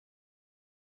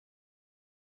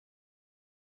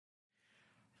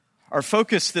Our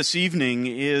focus this evening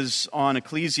is on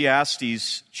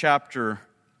Ecclesiastes chapter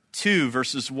 2,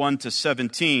 verses 1 to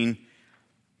 17.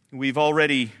 We've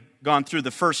already gone through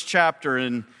the first chapter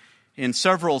in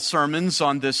several sermons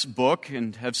on this book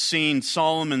and have seen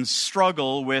Solomon's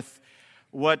struggle with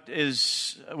what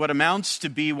amounts to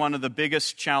be one of the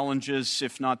biggest challenges,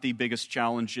 if not the biggest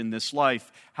challenge in this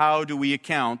life. How do we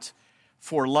account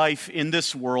for life in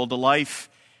this world, a life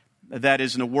that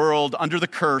is in a world under the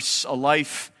curse, a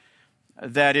life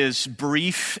that is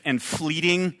brief and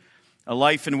fleeting, a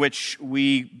life in which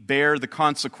we bear the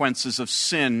consequences of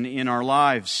sin in our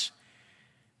lives?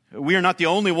 We are not the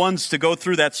only ones to go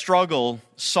through that struggle.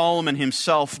 Solomon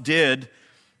himself did,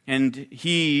 and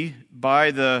he,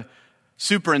 by the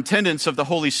superintendence of the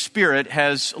Holy Spirit,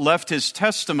 has left his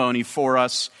testimony for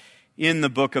us in the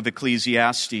book of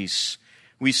Ecclesiastes.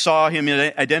 We saw him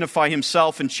identify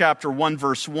himself in chapter 1,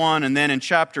 verse 1, and then in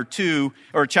chapter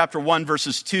 1,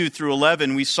 verses 2 through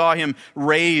 11, we saw him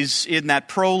raise that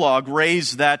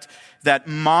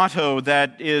motto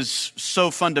that is so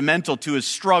fundamental to his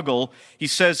struggle. He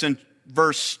says in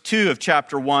verse 2 of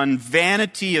chapter 1,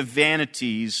 "Vanity of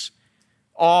vanities,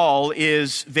 all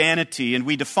is vanity." And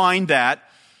we define that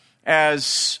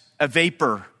as a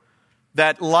vapor,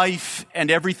 that life and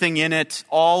everything in it,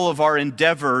 all of our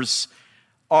endeavors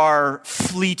are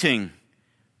fleeting.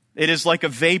 It is like a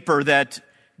vapor that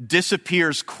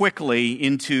disappears quickly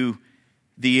into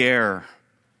the air.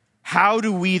 How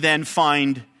do we then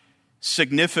find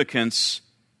significance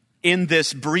in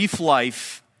this brief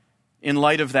life in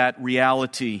light of that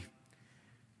reality?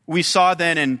 We saw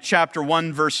then in chapter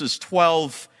 1, verses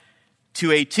 12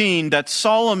 to 18, that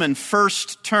Solomon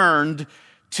first turned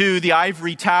to the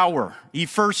ivory tower. He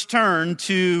first turned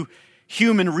to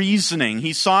human reasoning.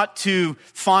 He sought to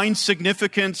find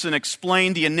significance and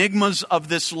explain the enigmas of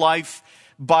this life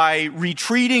by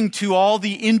retreating to all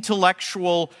the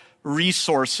intellectual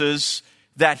resources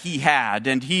that he had,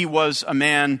 and he was a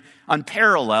man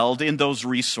unparalleled in those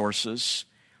resources.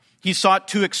 He sought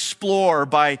to explore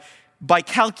by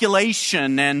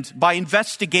calculation and by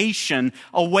investigation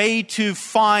a way to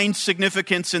find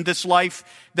significance in this life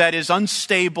that is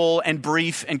unstable and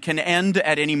brief and can end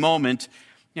at any moment.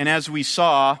 And as we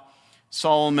saw,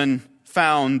 Solomon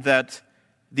found that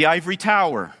the ivory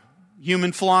tower,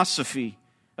 human philosophy,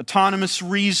 autonomous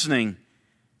reasoning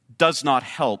does not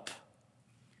help.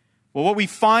 Well, what we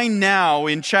find now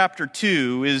in chapter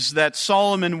 2 is that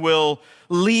Solomon will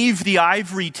leave the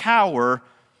ivory tower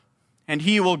and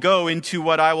he will go into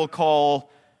what I will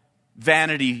call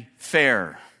Vanity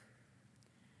Fair.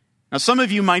 Now, some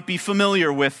of you might be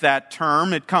familiar with that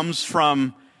term. It comes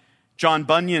from John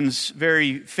Bunyan's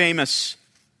very famous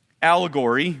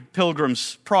allegory,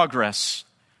 Pilgrim's Progress.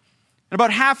 And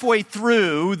about halfway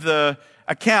through the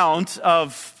account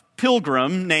of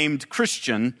Pilgrim named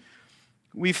Christian,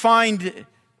 we find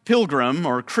Pilgrim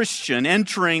or Christian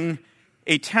entering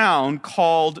a town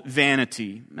called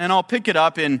Vanity. And I'll pick it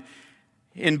up in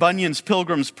Bunyan's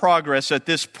Pilgrim's Progress at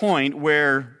this point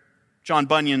where John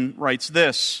Bunyan writes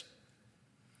this: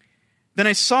 "Then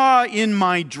I saw in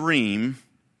my dream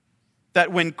that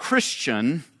when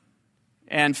Christian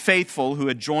and faithful who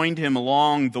had joined him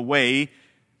along the way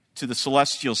to the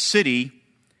celestial city,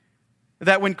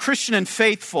 that when Christian and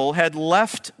faithful had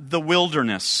left the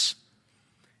wilderness,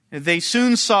 they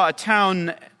soon saw a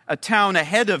town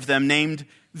ahead of them named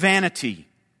Vanity.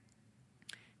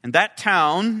 And that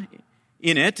town,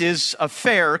 in it is a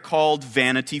fair called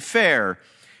Vanity Fair,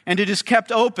 and it is kept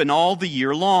open all the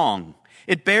year long.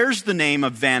 It bears the name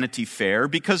of Vanity Fair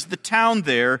because the town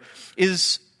where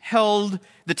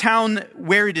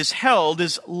it is held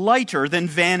is lighter than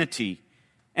vanity,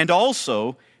 and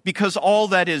also because all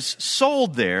that is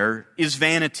sold there is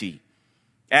vanity.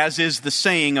 As is the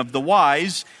saying of the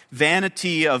wise,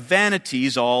 vanity of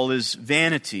vanities, all is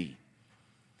vanity."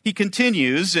 He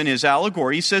continues in his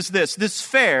allegory, he says this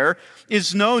fair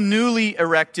is no newly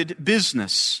erected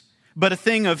business, but a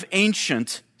thing of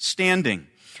ancient standing.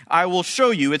 I will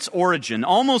show you its origin.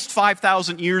 Almost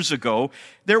 5,000 years ago,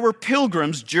 there were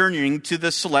pilgrims journeying to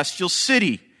the celestial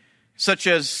city, such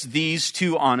as these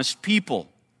two honest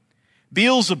people.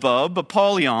 Beelzebub,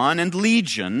 Apollyon, and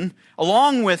Legion,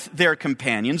 along with their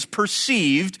companions,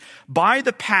 perceived by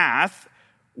the path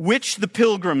which the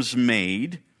pilgrims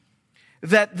made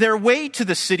that their way to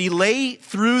the city lay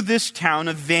through this town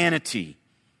of Vanity.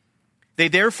 They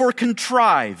therefore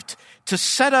contrived to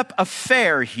set up a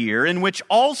fair here in which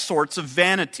all sorts of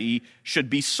vanity should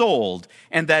be sold,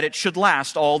 and that it should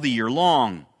last all the year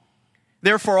long.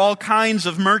 Therefore, all kinds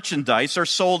of merchandise are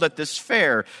sold at this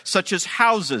fair, such as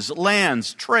houses,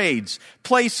 lands, trades,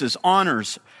 places,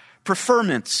 honors,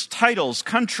 preferments, titles,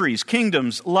 countries,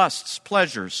 kingdoms, lusts,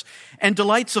 pleasures, and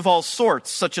delights of all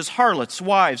sorts, such as harlots,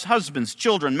 wives, husbands,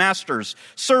 children, masters,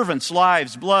 servants,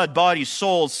 lives, blood, bodies,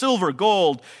 souls, silver,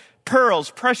 gold, pearls,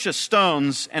 precious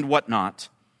stones, and whatnot.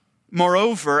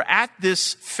 Moreover, at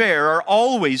this fair are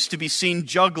always to be seen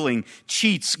juggling,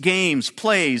 cheats, games,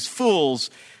 plays,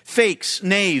 fools, fakes,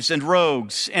 knaves, and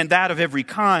rogues, and that of every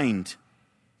kind.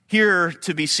 Here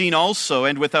to be seen also,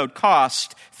 and without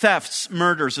cost, thefts,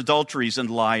 murders, adulteries, and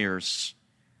liars.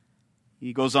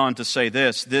 He goes on to say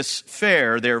this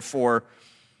fair, therefore,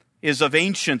 is of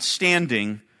ancient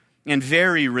standing and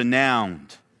very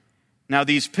renowned. Now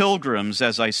these pilgrims,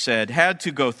 as I said, had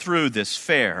to go through this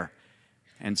fair,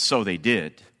 and so they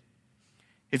did.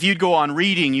 If you'd go on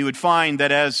reading, you would find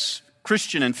that as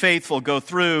Christian and faithful go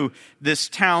through this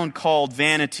town called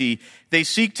Vanity, they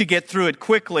seek to get through it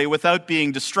quickly without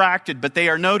being distracted, but they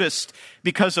are noticed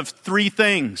because of three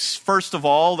things. First of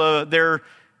all,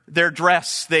 their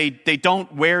dress. They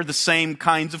don't wear the same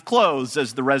kinds of clothes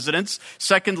as the residents.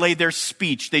 Secondly, their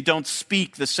speech. They don't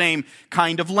speak the same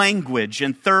kind of language.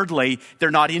 And thirdly,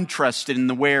 they're not interested in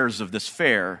the wares of this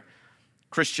fair.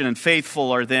 Christian and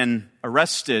faithful are then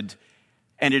arrested,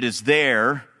 and it is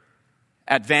there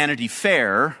at Vanity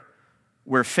Fair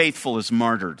where faithful is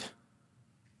martyred.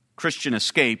 Christian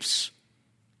escapes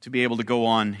to be able to go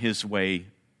on his way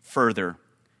further.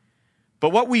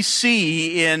 But what we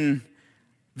see in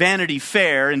Vanity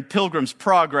Fair and Pilgrim's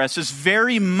Progress is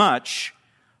very much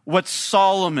what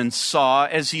Solomon saw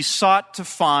as he sought to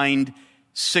find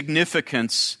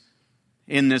significance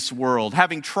in this world.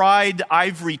 Having tried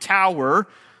ivory tower,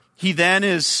 he then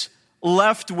is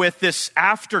left with this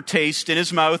aftertaste in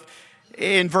his mouth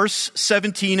in verse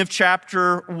 17 of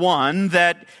chapter 1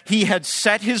 that he had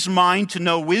set his mind to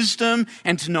know wisdom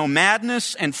and to know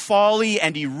madness and folly,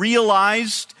 and he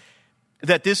realized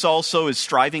that this also is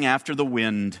striving after the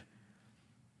wind.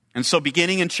 And so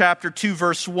beginning in chapter 2,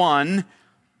 verse 1,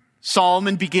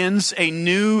 Solomon begins a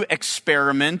new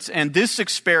experiment, and this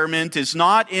experiment is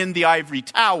not in the ivory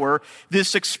tower.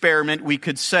 This experiment, we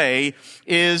could say,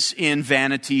 is in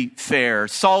Vanity Fair.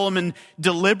 Solomon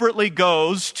deliberately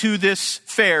goes to this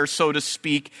fair, so to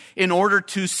speak, in order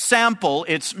to sample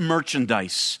its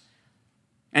merchandise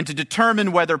and to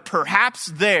determine whether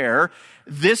perhaps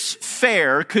this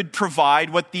fair could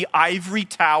provide what the ivory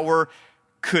tower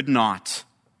could not.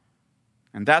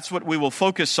 And that's what we will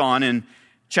focus on in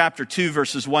chapter 2,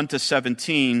 verses 1 to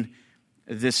 17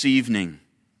 this evening.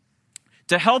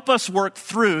 To help us work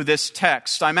through this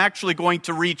text, I'm actually going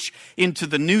to reach into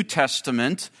the New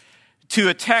Testament to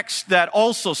a text that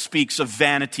also speaks of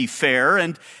Vanity Fair,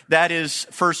 and that is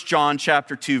 1 John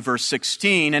chapter 2, verse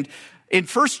 16. And in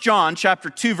 1 John chapter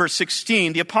 2, verse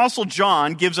 16, the Apostle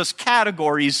John gives us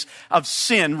categories of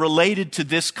sin related to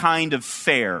this kind of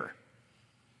fair.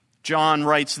 John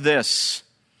writes this: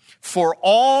 "For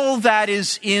all that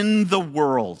is in the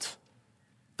world,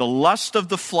 the lust of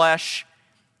the flesh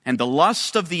and the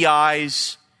lust of the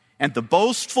eyes and the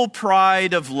boastful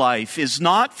pride of life is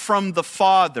not from the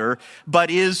Father, but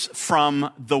is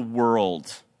from the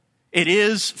world." It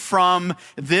is from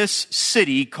this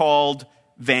city called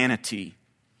Vanity.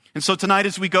 And so tonight,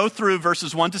 as we go through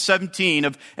verses 1 to 17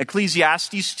 of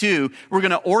Ecclesiastes 2, we're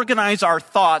going to organize our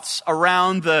thoughts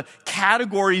around the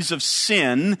categories of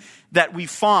sin that we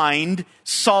find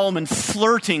Solomon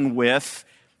flirting with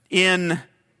in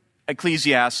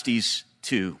Ecclesiastes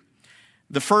 2.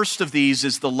 The first of these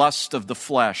is the lust of the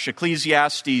flesh.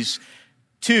 Ecclesiastes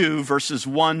 2, verses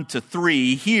 1 to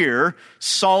 3. Here,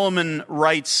 Solomon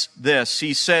writes this.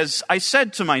 He says, "I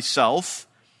said to myself,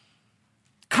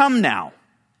 'Come now,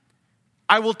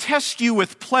 I will test you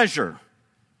with pleasure,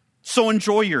 so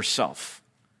enjoy yourself.'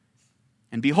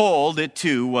 And behold, it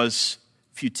too was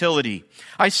futility.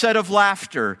 I said of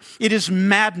laughter, 'It is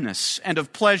madness,' and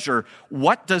of pleasure,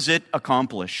 'What does it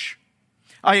accomplish?'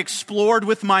 I explored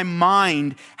with my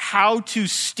mind how to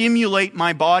stimulate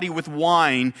my body with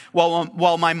wine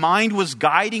while my mind was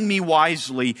guiding me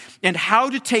wisely, and how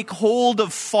to take hold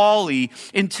of folly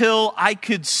until I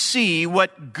could see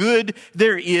what good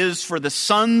there is for the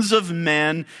sons of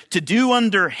men to do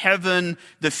under heaven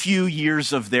the few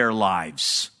years of their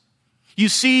lives." You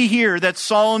see here that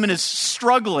Solomon is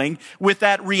struggling with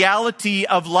that reality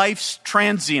of life's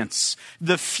transience.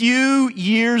 The few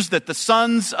years that the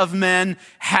sons of men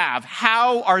have,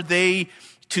 how are they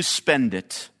to spend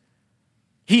it?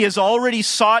 He has already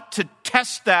sought to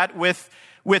test that with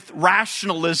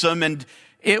rationalism, and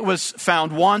it was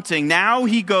found wanting. Now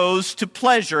he goes to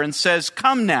pleasure and says,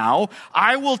 "Come now,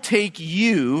 I will take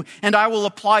you and I will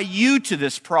apply you to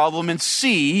this problem and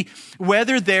see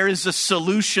whether there is a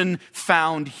solution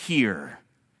found here."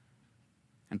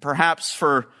 And perhaps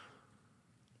for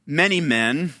many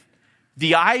men,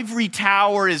 the ivory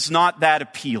tower is not that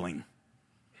appealing.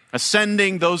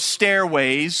 Ascending those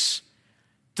stairways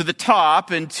to the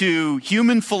top into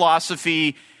human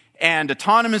philosophy and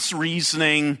autonomous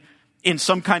reasoning in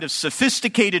some kind of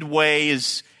sophisticated way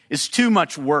is too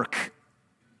much work.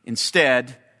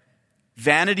 Instead,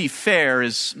 Vanity Fair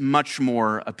is much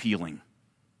more appealing.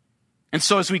 And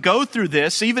so as we go through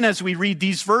this, even as we read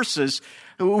these verses,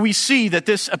 we see that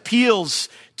this appeals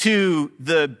to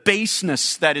the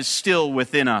baseness that is still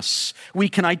within us. We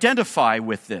can identify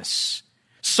with this.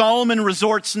 Solomon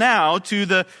resorts now to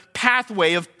the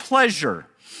pathway of pleasure.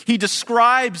 He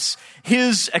describes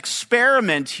his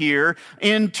experiment here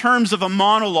in terms of a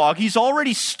monologue. He's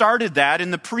already started that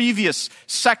in the previous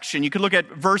section. You could look at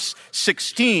verse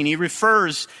 16. He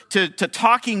refers to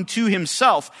talking to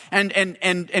himself.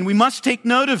 And we must take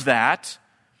note of that,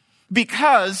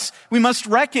 because we must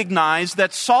recognize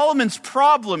that Solomon's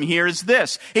problem here is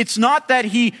this. It's not that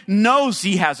he knows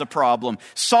he has a problem.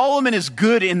 Solomon is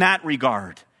good in that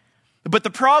regard. But the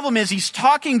problem is he's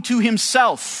talking to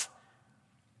himself.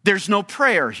 There's no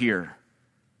prayer here.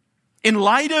 In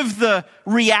light of the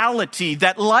reality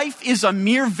that life is a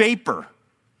mere vapor,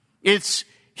 it's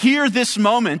here this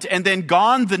moment and then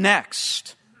gone the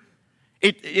next.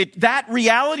 That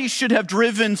reality should have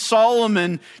driven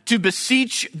Solomon to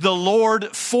beseech the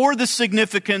Lord for the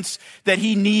significance that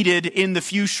he needed in the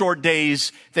few short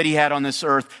days that he had on this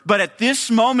earth. But at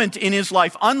this moment in his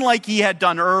life, unlike he had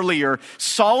done earlier,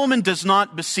 Solomon does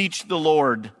not beseech the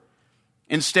Lord.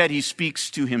 Instead, he speaks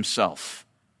to himself,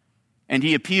 and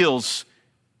he appeals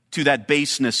to that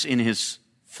baseness in his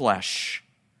flesh.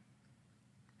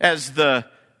 As the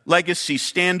Legacy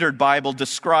Standard Bible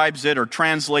describes it or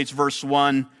translates verse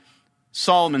 1,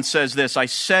 Solomon says this, "I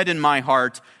said in my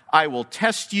heart, I will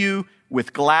test you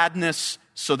with gladness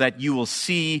so that you will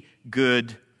see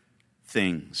good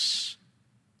things."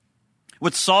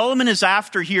 What Solomon is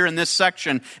after here in this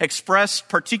section, expressed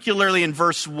particularly in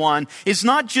verse 1, is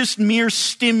not just mere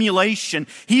stimulation.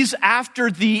 He's after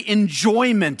the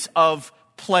enjoyment of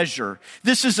pleasure.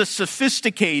 This is a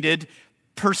sophisticated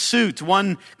pursuit.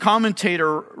 One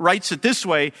commentator writes it this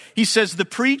way. He says the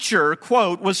preacher,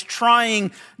 quote, was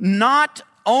trying not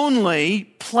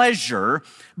only pleasure,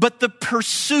 but the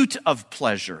pursuit of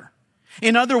pleasure.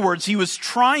 In other words, he was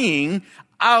trying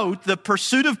out the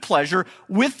pursuit of pleasure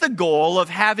with the goal of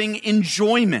having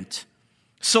enjoyment,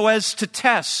 so as to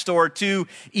test or to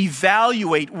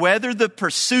evaluate whether the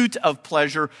pursuit of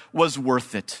pleasure was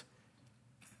worth it.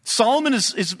 Solomon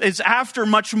is after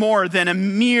much more than a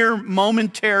mere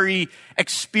momentary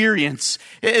experience.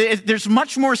 There's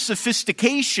much more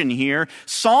sophistication here.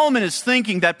 Solomon is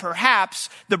thinking that perhaps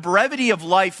the brevity of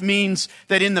life means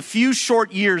that in the few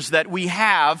short years that we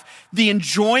have, the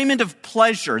enjoyment of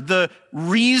pleasure, the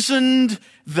reasoned,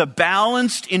 the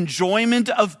balanced enjoyment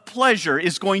of pleasure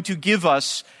is going to give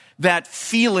us that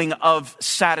feeling of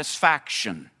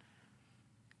satisfaction.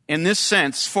 In this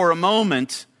sense, for a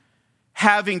moment,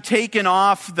 having taken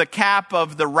off the cap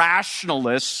of the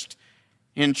rationalist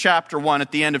in chapter 1,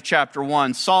 at the end of chapter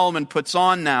 1, Solomon puts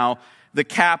on now the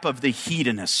cap of the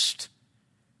hedonist,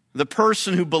 the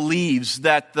person who believes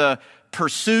that the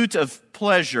pursuit of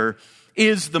pleasure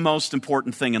is the most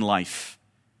important thing in life.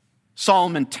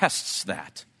 Solomon tests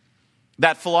that.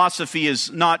 That philosophy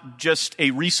is not just a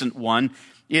recent one.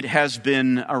 It has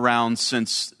been around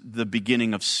since the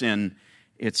beginning of sin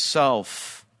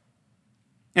itself.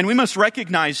 And we must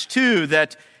recognize, too,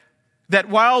 that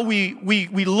while we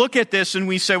look at this and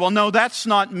we say, well, no, that's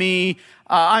not me,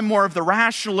 I'm more of the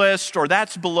rationalist, or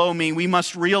that's below me, we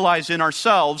must realize in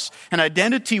ourselves an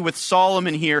identity with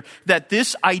Solomon here that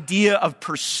this idea of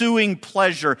pursuing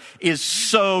pleasure is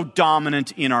so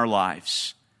dominant in our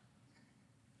lives.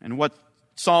 And what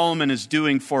Solomon is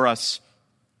doing for us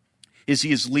is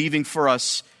he is leaving for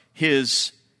us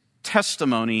his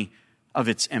testimony of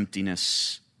its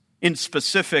emptiness. In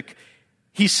specific,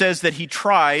 he says that he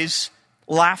tries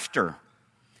laughter.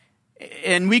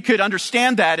 And we could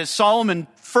understand that as Solomon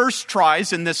first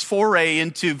tries in this foray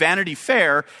into Vanity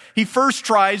Fair, he first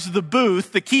tries the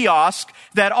booth, the kiosk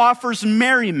that offers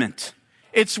merriment.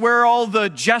 It's where all the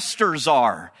jesters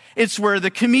are. It's where the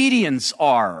comedians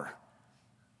are.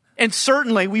 And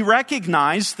certainly we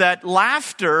recognize that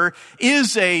laughter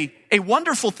is a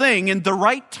wonderful thing in the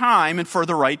right time and for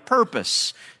the right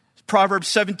purpose. Proverbs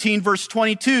 17 verse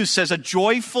 22 says, a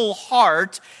joyful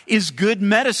heart is good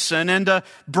medicine, and a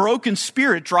broken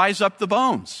spirit dries up the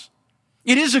bones.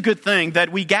 It is a good thing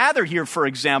that we gather here, for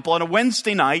example, on a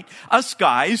Wednesday night, us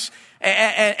guys,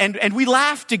 and we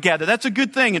laugh together. That's a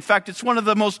good thing. In fact, it's one of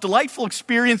the most delightful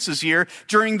experiences here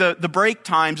during the break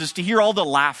times is to hear all the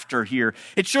laughter here.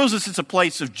 It shows us it's a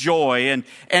place of joy,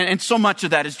 and so much of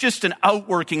that is just an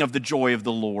outworking of the joy of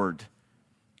the Lord.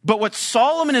 But what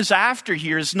Solomon is after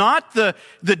here is not the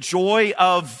joy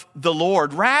of the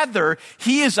Lord. Rather,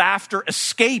 he is after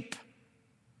escape.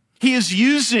 He is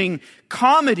using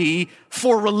comedy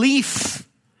for relief.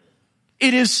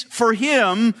 It is for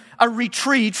him a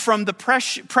retreat from the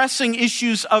pressing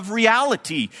issues of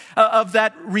reality, of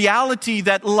that reality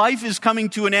that life is coming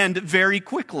to an end very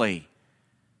quickly.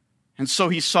 And so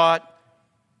he sought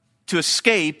to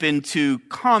escape into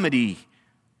comedy.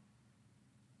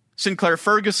 Sinclair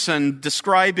Ferguson,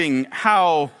 describing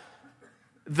how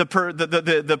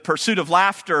the pursuit of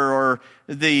laughter or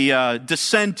the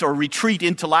descent or retreat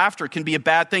into laughter can be a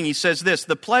bad thing. He says this: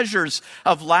 the pleasures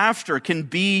of laughter can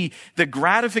be the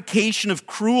gratification of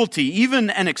cruelty, even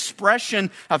an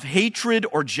expression of hatred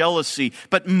or jealousy.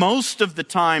 But most of the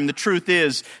time, the truth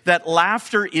is that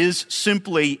laughter is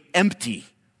simply empty.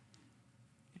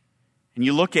 And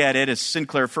you look at it as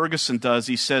Sinclair Ferguson does.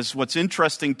 He says, what's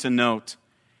interesting to note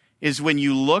is when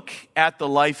you look at the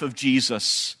life of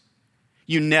Jesus,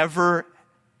 you never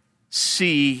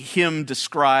see him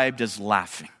described as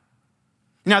laughing.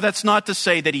 Now, that's not to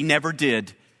say that he never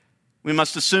did. We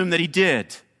must assume that he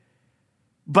did.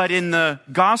 But in the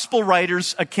gospel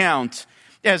writer's account,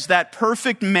 as that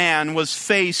perfect man was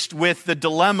faced with the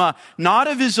dilemma, not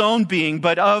of his own being,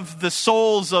 but of the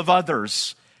souls of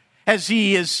others, as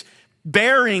he is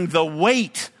bearing the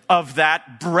weight of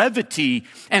that brevity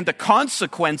and the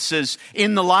consequences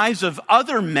in the lives of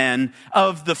other men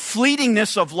of the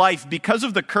fleetingness of life because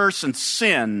of the curse and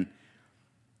sin,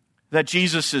 that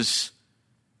Jesus is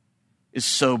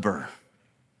sober,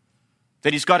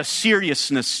 that he's got a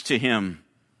seriousness to him,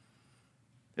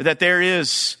 that there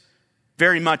is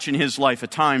very much in his life a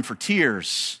time for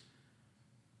tears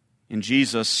in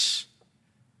Jesus.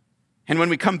 And when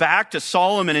we come back to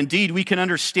Solomon, indeed, we can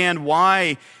understand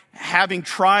why, having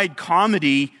tried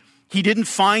comedy, he didn't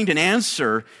find an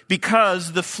answer,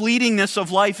 because the fleetingness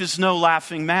of life is no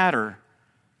laughing matter.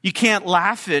 You can't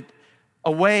laugh it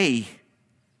away.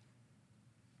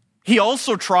 He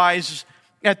also tries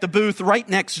at the booth right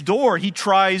next door. He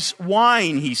tries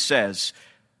wine, he says.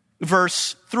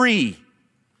 Verse 3.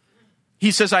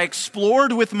 He says, I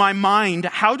explored with my mind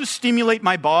how to stimulate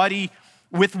my body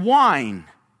with wine,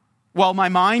 while my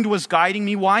mind was guiding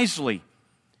me wisely,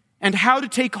 and how to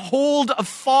take hold of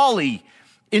folly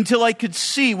until I could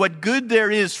see what good there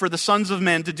is for the sons of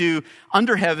men to do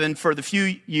under heaven for the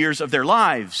few years of their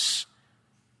lives.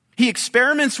 He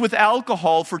experiments with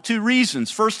alcohol for two reasons.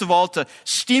 First of all, to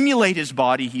stimulate his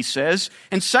body, he says,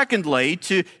 and secondly,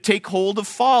 to take hold of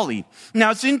folly.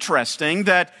 Now, it's interesting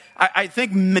that I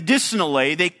think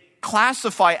medicinally they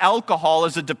classify alcohol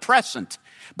as a depressant.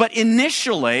 But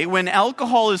initially, when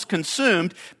alcohol is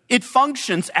consumed, it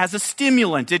functions as a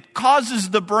stimulant. It causes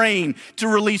the brain to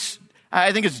release,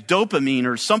 I think it's dopamine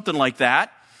or something like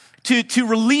that, to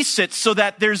release it so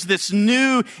that there's this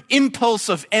new impulse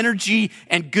of energy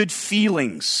and good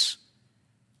feelings.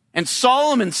 And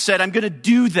Solomon said, I'm going to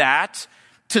do that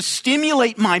to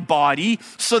stimulate my body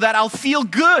so that I'll feel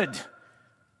good.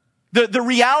 The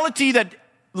reality that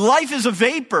life is a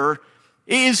vapor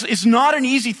is not an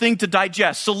easy thing to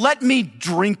digest. So let me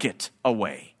drink it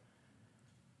away.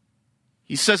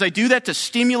 He says, I do that to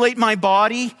stimulate my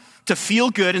body, to feel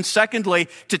good, and secondly,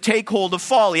 to take hold of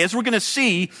folly. As we're going to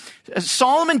see,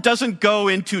 Solomon doesn't go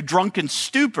into drunken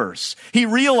stupors. He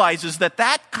realizes that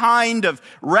that kind of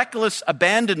reckless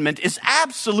abandonment is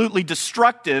absolutely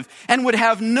destructive and would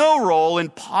have no role in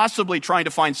possibly trying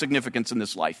to find significance in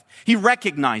this life. He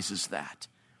recognizes that.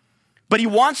 But he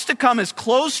wants to come as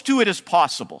close to it as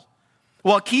possible.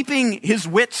 While keeping his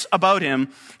wits about him,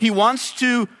 he wants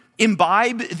to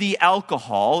imbibe the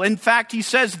alcohol. In fact, he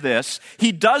says this,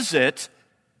 he does it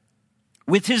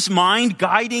with his mind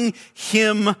guiding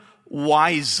him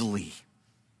wisely.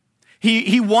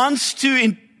 He wants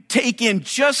to take in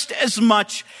just as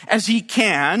much as he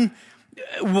can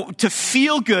to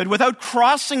feel good without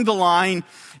crossing the line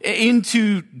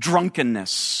into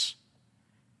drunkenness.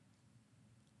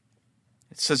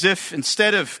 It's as if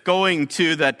instead of going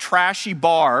to that trashy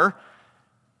bar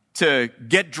to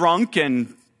get drunk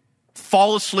and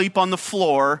fall asleep on the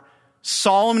floor,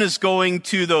 Solomon is going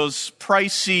to those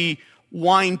pricey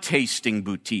wine tasting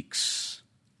boutiques.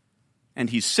 And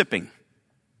he's sipping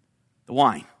the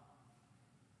wine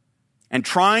and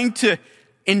trying to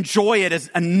enjoy it as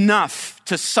enough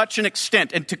to such an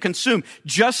extent and to consume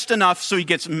just enough so he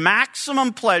gets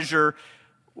maximum pleasure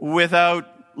without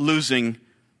losing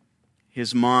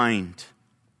his mind.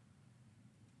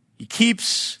 He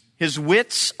keeps his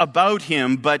wits about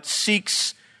him, but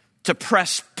seeks to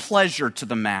press pleasure to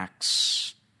the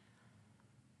max.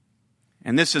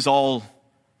 And this is all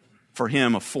for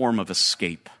him a form of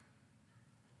escape.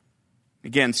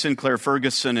 Again, Sinclair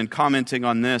Ferguson, in commenting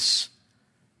on this,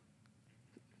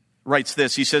 writes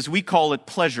this. He says, we call it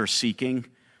pleasure seeking,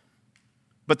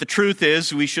 but the truth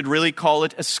is we should really call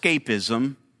it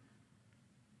escapism.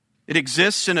 It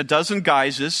exists in a dozen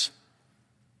guises,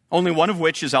 only one of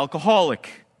which is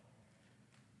alcoholic.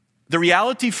 The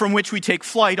reality from which we take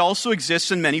flight also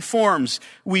exists in many forms.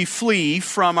 We flee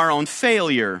from our own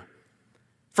failure,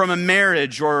 from a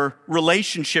marriage or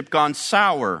relationship gone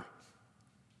sour,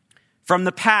 from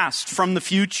the past, from the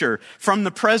future, from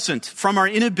the present, from our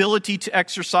inability to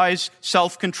exercise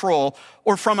self-control,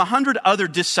 or from 100 other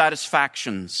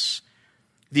dissatisfactions.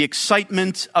 The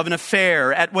excitement of an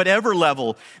affair at whatever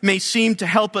level may seem to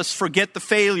help us forget the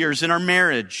failures in our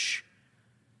marriage.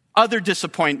 Other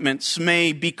disappointments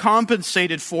may be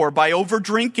compensated for by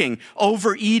over-drinking,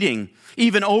 overeating,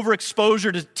 even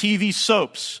overexposure to TV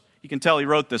soaps. You can tell he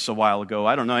wrote this a while ago.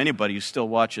 I don't know anybody who still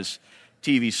watches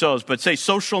TV shows, but say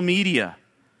social media.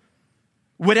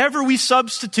 Whatever we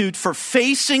substitute for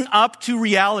facing up to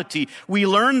reality, we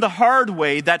learn the hard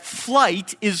way that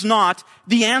flight is not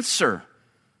the answer.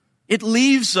 It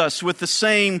leaves us with the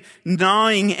same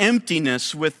gnawing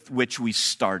emptiness with which we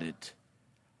started.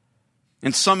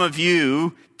 And some of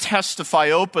you testify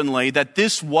openly that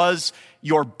this was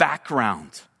your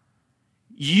background.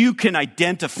 You can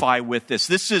identify with this.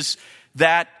 This is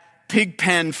that pig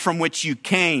pen from which you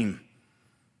came.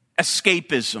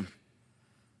 Escapism,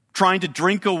 trying to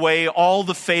drink away all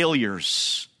the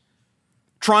failures,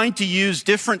 trying to use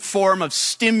different form of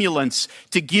stimulants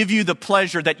to give you the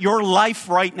pleasure that your life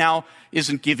right now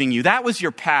isn't giving you. That was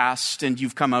your past, and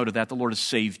you've come out of that. The Lord has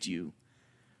saved you.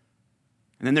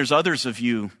 And then there's others of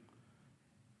you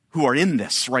who are in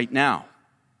this right now.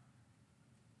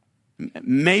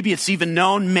 Maybe it's even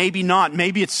known, maybe not.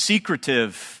 Maybe it's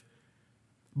secretive.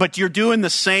 But you're doing the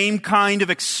same kind of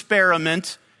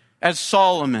experiment as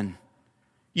Solomon.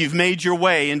 You've made your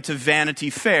way into Vanity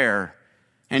Fair,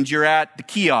 and you're at the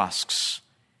kiosks,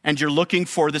 and you're looking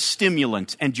for the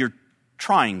stimulant, and you're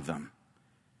trying them.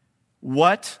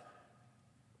 What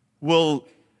will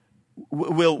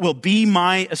be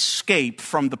my escape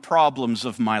from the problems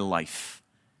of my life,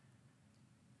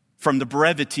 from the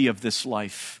brevity of this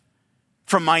life,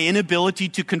 from my inability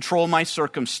to control my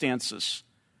circumstances,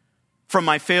 from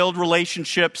my failed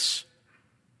relationships,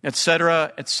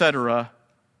 etc., etc.?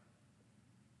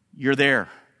 You're there.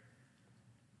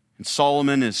 And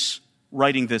Solomon is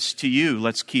writing this to you.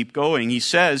 Let's keep going. He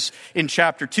says in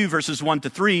chapter 2, verses 1 to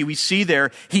 3, we see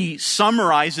there, he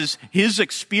summarizes his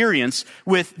experience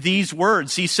with these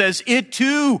words. He says, it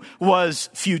too was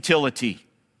futility.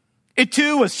 It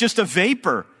too was just a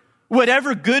vapor.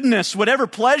 Whatever goodness, whatever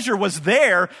pleasure was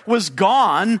there was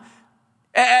gone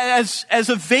as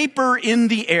a vapor in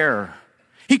the air.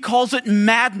 He calls it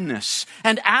madness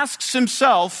and asks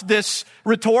himself this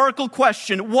rhetorical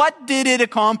question, what did it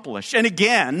accomplish? And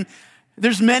again,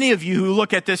 there's many of you who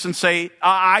look at this and say,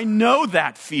 I know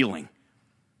that feeling.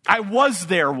 I was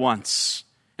there once.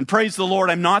 And praise the Lord,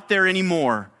 I'm not there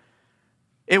anymore.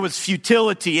 It was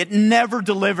futility. It never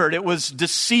delivered. It was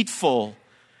deceitful.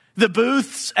 The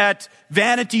booths at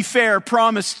Vanity Fair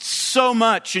promised so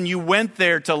much, and you went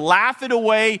there to laugh it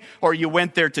away, or you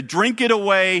went there to drink it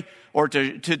away, or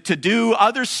to do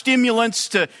other stimulants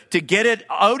to get it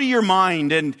out of your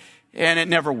mind, and it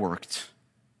never worked.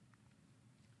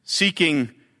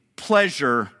 Seeking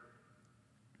pleasure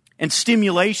and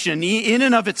stimulation in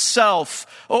and of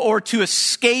itself, or to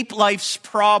escape life's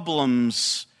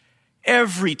problems,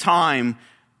 every time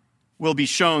will be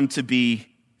shown to be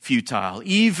futile,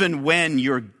 even when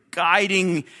you're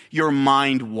guiding your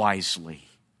mind wisely.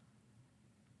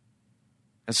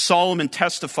 As Solomon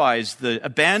testifies, the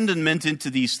abandonment into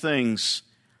these things,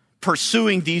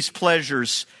 pursuing these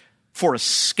pleasures for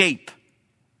escape,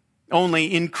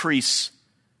 only increase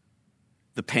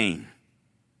the pain.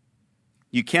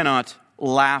 You cannot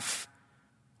laugh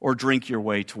or drink your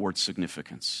way towards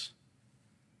significance.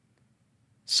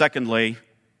 Secondly,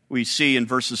 we see in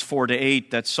verses 4 to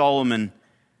 8 that Solomon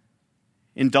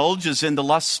indulges in the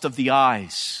lust of the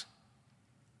eyes.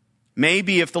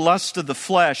 Maybe if the lust of the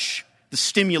flesh, the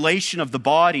stimulation of the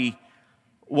body,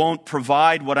 won't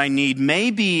provide what I need,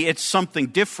 maybe it's something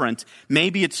different.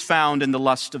 Maybe it's found in the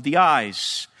lust of the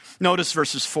eyes. Notice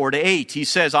verses 4 to 8. He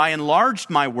says, I enlarged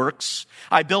my works.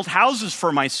 I built houses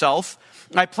for myself.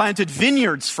 I planted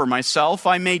vineyards for myself.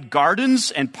 I made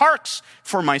gardens and parks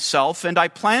for myself, and I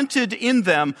planted in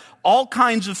them all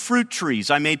kinds of fruit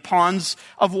trees. I made ponds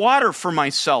of water for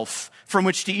myself, from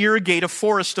which to irrigate a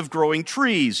forest of growing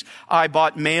trees. I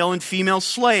bought male and female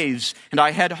slaves, and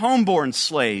I had homeborn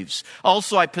slaves.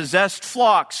 Also, I possessed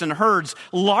flocks and herds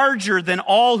larger than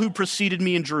all who preceded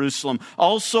me in Jerusalem.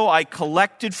 Also, I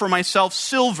collected for myself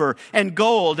silver and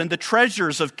gold and the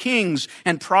treasures of kings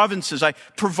and provinces. I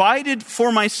provided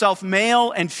for myself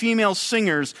male and female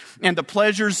singers and the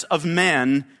pleasures of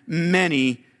men,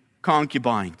 many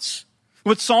concubines.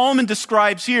 What Solomon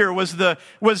describes here was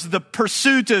the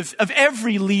pursuit of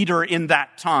every leader in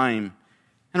that time,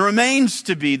 and remains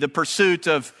to be the pursuit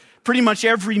of pretty much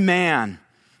every man.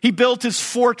 He built his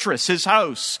fortress, his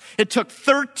house. It took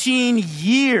 13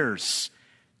 years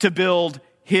to build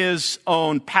his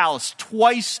own palace,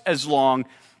 twice as long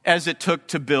as it took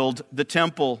to build the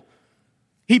temple.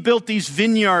 He built these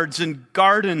vineyards and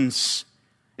gardens.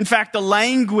 In fact, the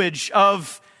language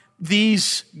of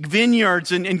these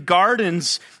vineyards and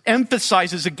gardens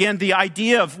emphasizes again the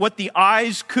idea of what the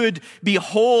eyes could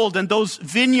behold. And those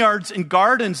vineyards and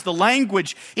gardens, the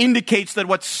language indicates that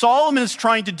what Solomon is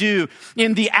trying to do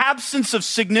in the absence of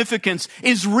significance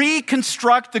is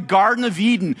reconstruct the Garden of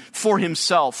Eden for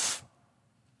himself.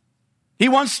 He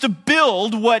wants to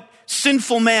build what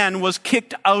sinful man was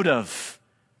kicked out of.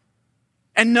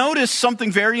 And notice something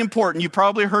very important. You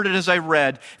probably heard it as I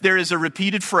read. There is a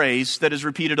repeated phrase that is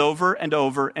repeated over and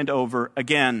over and over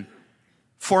again.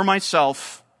 For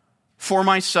myself, for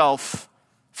myself,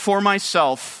 for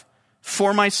myself,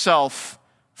 for myself,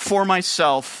 for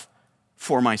myself,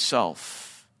 for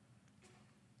myself.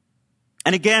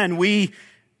 And again, we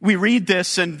read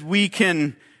this and we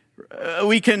can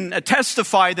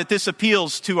testify that this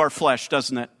appeals to our flesh,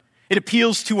 doesn't it? It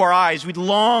appeals to our eyes. We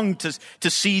long to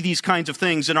see these kinds of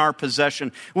things in our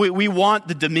possession. We want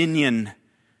the dominion.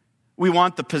 We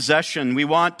want the possession. We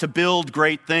want to build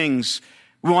great things.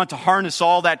 We want to harness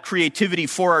all that creativity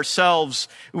for ourselves.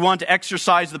 We want to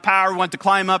exercise the power. We want to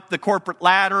climb up the corporate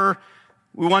ladder.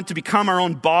 We want to become our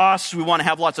own boss. We want to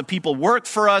have lots of people work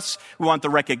for us. We want the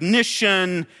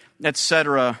recognition,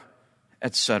 etc.,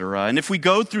 etc. And if we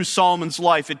go through Solomon's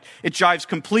life, it jives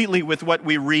completely with what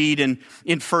we read in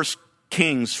 1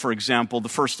 Kings, for example, the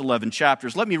first 11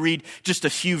 chapters. Let me read just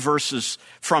a few verses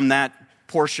from that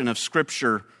portion of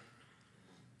Scripture.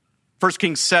 1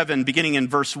 Kings 7, beginning in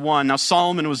verse 1. Now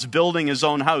Solomon was building his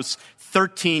own house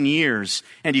 13 years,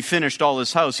 and he finished all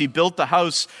his house. He built the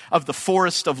house of the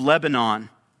forest of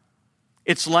Lebanon.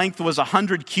 Its length was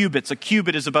 100 cubits. A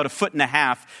cubit is about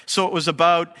 1.5 feet. So it was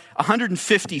about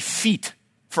 150 feet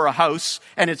for a house.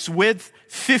 And its width,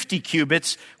 50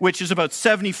 cubits, which is about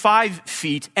 75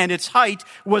 feet. And its height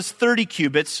was 30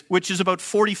 cubits, which is about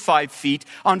 45 feet,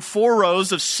 on 4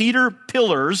 rows of cedar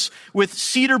pillars with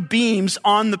cedar beams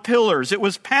on the pillars. It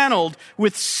was paneled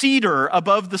with cedar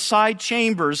above the side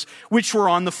chambers, which were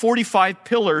on the 45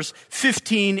 pillars,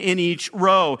 15 in each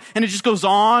row. And it just goes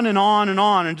on and on and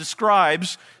on and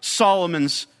describes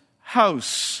Solomon's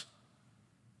house.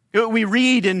 We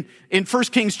read in 1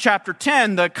 Kings chapter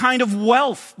 10 the kind of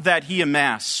wealth that he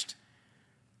amassed.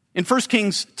 In 1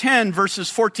 Kings 10, verses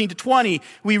 14 to 20,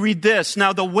 we read this.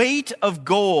 Now the weight of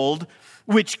gold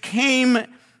which came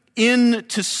in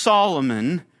to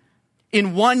Solomon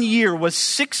in 1 year was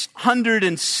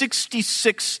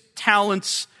 666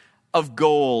 talents of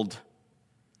gold.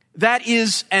 That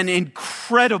is an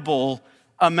incredible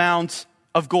amount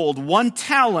of gold. 1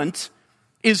 talent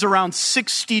is around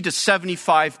 60 to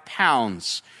 75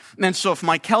 pounds. And so if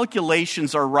my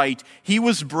calculations are right, he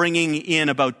was bringing in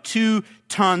about 2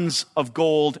 tons of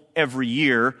gold every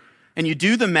year. And you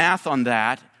do the math on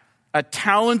that, a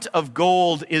talent of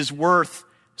gold is worth,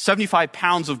 75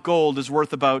 pounds of gold is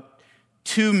worth about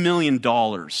 $2 million.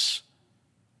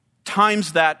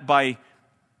 Times that by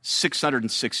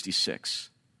 666.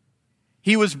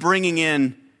 He was bringing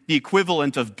in the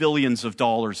equivalent of billions of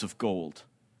dollars of gold.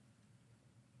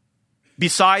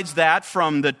 Besides that,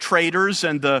 from the traders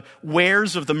and the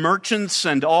wares of the merchants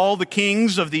and all the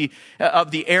kings of the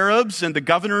Arabs and the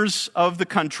governors of the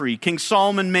country, King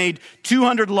Solomon made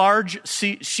 200 large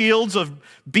shields of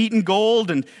beaten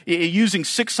gold and using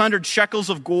 600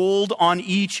 shekels of gold on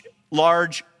each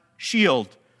large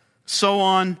shield, so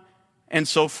on and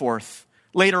so forth.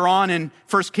 Later on in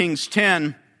 1 Kings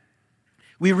 10,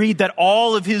 we read that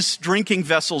all of his drinking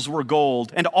vessels were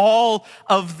gold, and all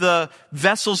of the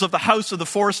vessels of the house of the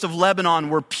forest of Lebanon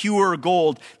were pure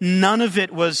gold. None of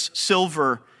it was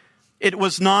silver. It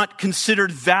was not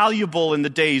considered valuable in the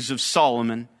days of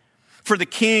Solomon. For the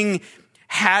king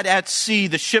had at sea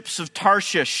the ships of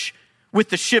Tarshish with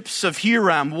the ships of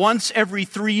Hiram. Once every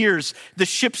 3 years, the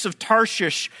ships of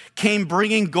Tarshish came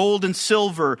bringing gold and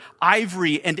silver,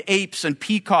 ivory and apes and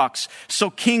peacocks. So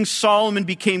King Solomon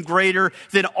became greater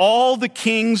than all the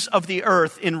kings of the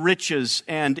earth in riches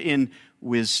and in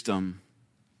wisdom.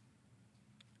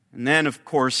 And then, of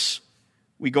course,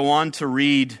 we go on to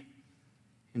read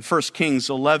in 1 Kings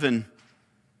 11.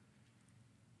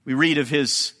 We read of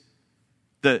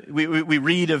we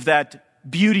read of that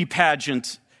beauty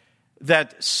pageant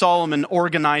that Solomon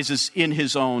organizes in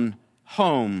his own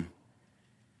home.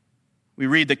 We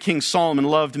read that King Solomon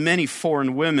loved many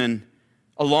foreign women,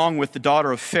 along with the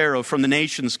daughter of Pharaoh from the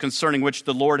nations concerning which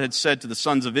the Lord had said to the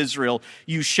sons of Israel,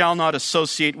 "You shall not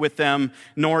associate with them,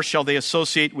 nor shall they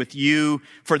associate with you,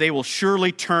 for they will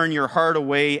surely turn your heart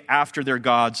away after their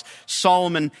gods."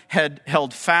 Solomon had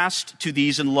held fast to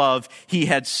these in love. He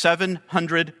had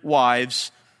 700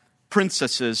 wives,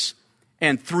 princesses,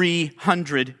 and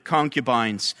 300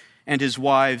 concubines, and his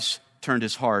wives turned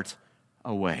his heart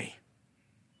away.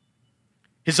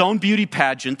 His own beauty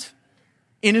pageant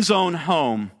in his own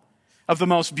home of the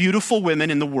most beautiful women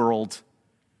in the world.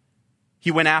 He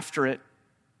went after it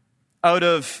out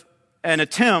of an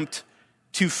attempt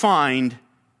to find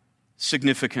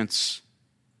significance.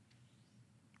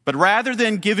 But rather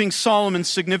than giving Solomon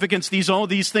significance,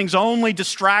 these things only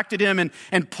distracted him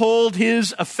and pulled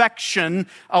his affection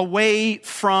away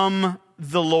from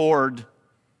the Lord.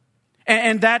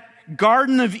 And that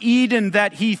Garden of Eden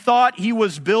that he thought he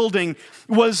was building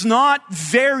was not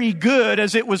very good,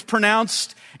 as it was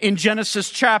pronounced in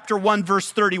Genesis chapter 1,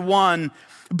 verse 31,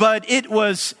 but it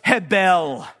was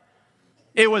Hebel.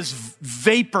 It was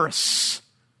vaporous.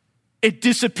 It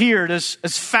disappeared as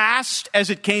fast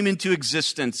as it came into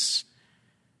existence.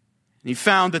 And he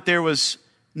found that there was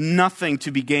nothing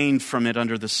to be gained from it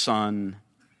under the sun.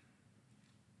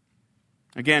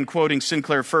 Again, quoting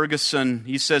Sinclair Ferguson,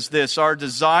 he says this: "Our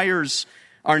desires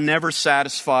are never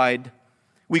satisfied.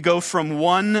 We go from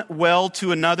one well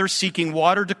to another seeking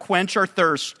water to quench our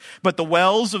thirst, but the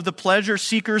wells of the pleasure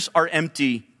seekers are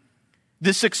empty.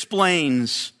 This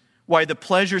explains why the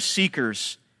pleasure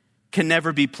seekers can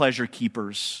never be pleasure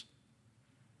keepers."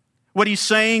 What he's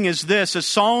saying is this, as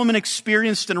Solomon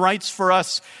experienced and writes for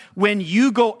us, when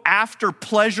you go after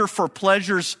pleasure for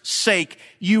pleasure's sake,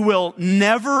 you will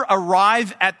never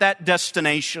arrive at that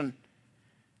destination.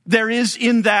 There is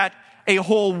in that a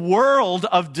whole world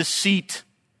of deceit.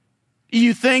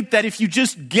 You think that if you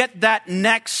just get that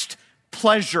next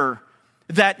pleasure,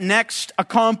 that next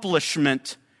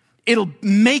accomplishment, it'll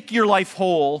make your life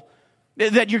whole,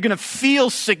 that you're going to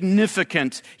feel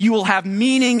significant. You will have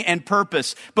meaning and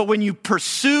purpose. But when you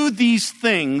pursue these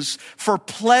things for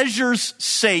pleasure's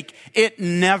sake, it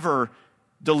never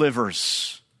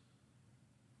delivers.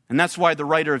 And that's why the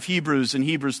writer of Hebrews in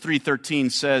Hebrews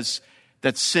 3:13 says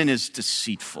that sin is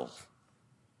deceitful.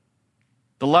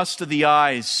 The lust of the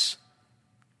eyes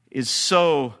is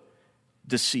so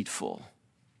deceitful.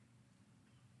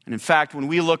 And in fact, when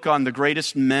we look on the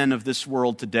greatest men of this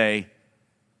world today,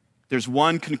 there's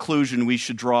one conclusion we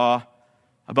should draw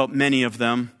about many of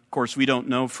them. Of course, we don't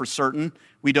know for certain.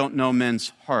 We don't know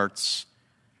men's hearts.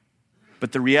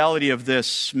 But the reality of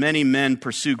this, many men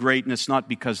pursue greatness not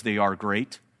because they are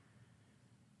great,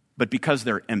 but because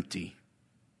they're empty.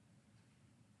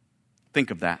 Think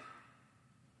of that.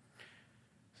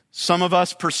 Some of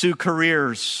us pursue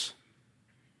careers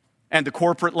and the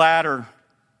corporate ladder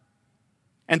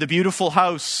and the beautiful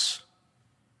house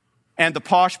and the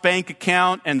posh bank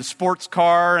account and the sports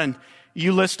car, and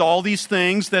you list all these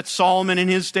things that Solomon in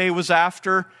his day was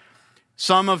after.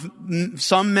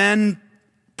 Some men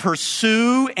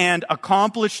pursue and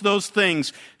accomplish those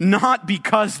things not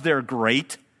because they're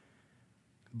great,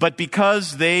 but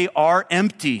because they are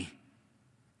empty.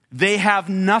 They have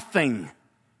nothing.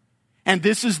 And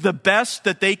this is the best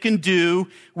that they can do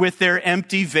with their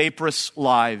empty, vaporous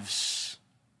lives.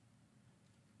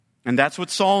 And that's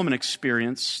what Solomon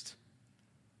experienced.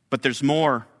 But there's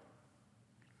more.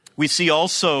 We see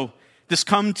also this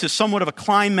come to somewhat of a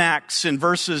climax in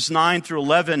verses 9 through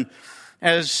 11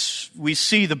 as we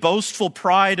see the boastful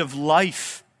pride of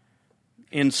life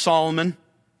in Solomon.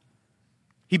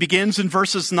 He begins in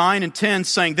verses 9 and 10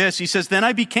 saying this. He says, "Then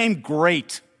I became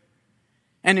great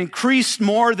and increased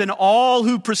more than all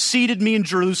who preceded me in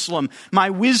Jerusalem. My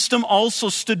wisdom also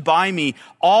stood by me.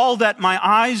 All that my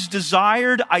eyes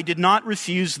desired, I did not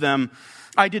refuse them.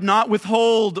 I did not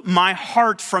withhold my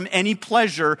heart from any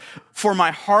pleasure, for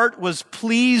my heart was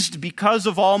pleased because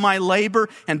of all my labor,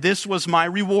 and this was my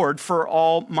reward for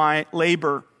all my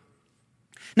labor.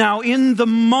 Now, in the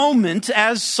moment,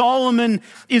 as Solomon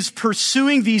is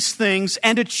pursuing these things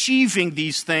and achieving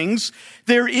these things,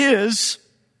 there is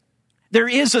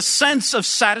a sense of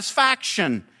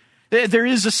satisfaction. There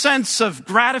is a sense of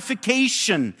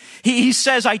gratification. He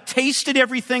says, I tasted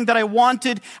everything that I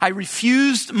wanted. I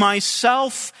refused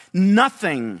myself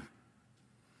nothing.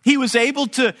 He was able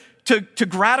to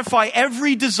gratify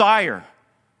every desire.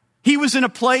 He was in a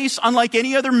place unlike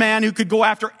any other man who could go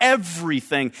after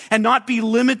everything and not be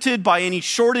limited by any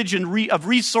shortage of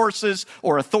resources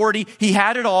or authority. He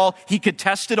had it all. He could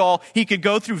test it all. He could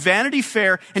go through Vanity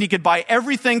Fair and he could buy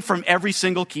everything from every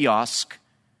single kiosk.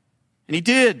 And he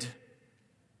did.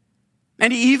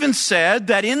 And he even said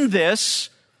that in this,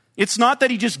 it's not that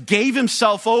he just gave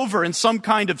himself over in some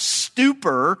kind of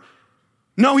stupor.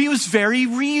 No, he was very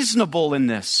reasonable in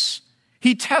this.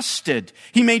 He tested.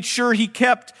 He made sure he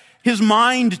kept his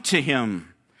mind to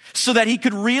him so that he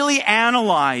could really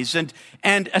analyze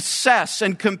and assess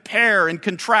and compare and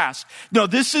contrast. No,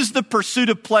 this is the pursuit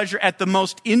of pleasure at the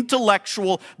most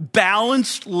intellectual,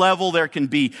 balanced level there can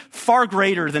be, far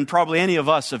greater than probably any of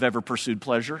us have ever pursued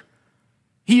pleasure.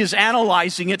 He is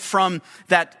analyzing it from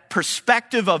that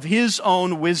perspective of his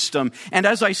own wisdom. And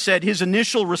as I said, his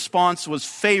initial response was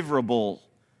favorable.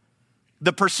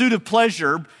 The pursuit of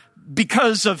pleasure,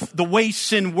 because of the way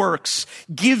sin works,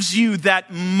 gives you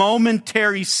that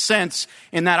momentary sense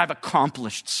in that I've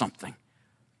accomplished something.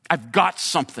 I've got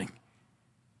something.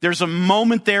 There's a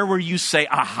moment there where you say,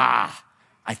 aha,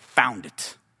 I found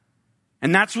it.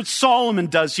 And that's what Solomon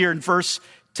does here in verse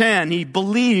 10. He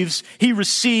believes he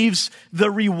receives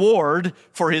the reward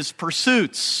for his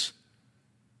pursuits.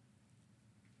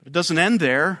 But it doesn't end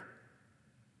there.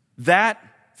 That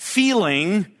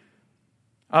feeling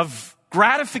of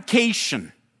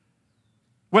gratification,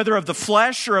 whether of the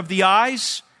flesh or of the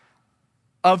eyes,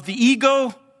 of the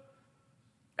ego,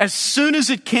 as soon as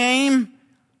it came,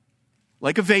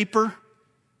 like a vapor,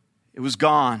 it was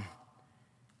gone.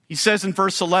 He says in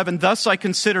verse 11, thus I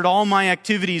considered all my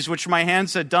activities which my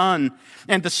hands had done,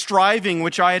 and the striving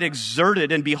which I had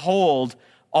exerted, and behold,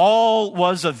 all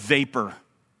was a vapor,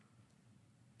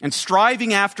 and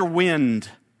striving after wind,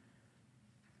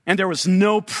 and there was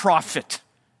no profit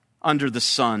under the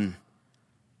sun.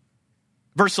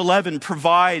 Verse 11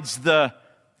 provides the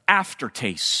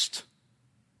aftertaste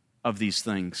of these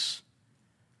things.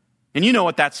 And you know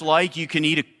what that's like. You can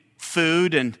eat a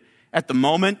food and at the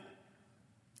moment,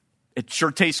 it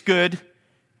sure tastes good.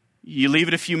 You leave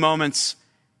it a few moments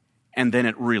and then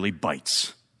it really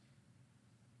bites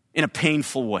in a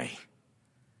painful way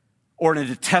or in a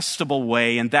detestable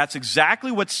way. And that's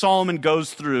exactly what Solomon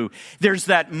goes through. There's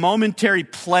that momentary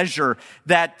pleasure,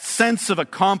 that sense of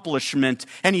accomplishment.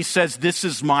 And he says, this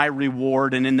is my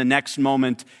reward. And in the next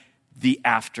moment, the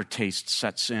aftertaste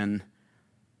sets in.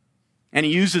 And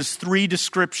he uses three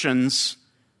descriptions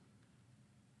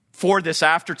for this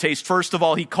aftertaste. First of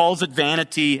all, he calls it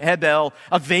vanity, hebel,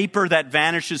 a vapor that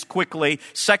vanishes quickly.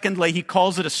 Secondly, he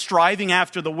calls it a striving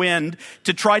after the wind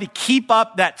to try to keep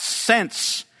up that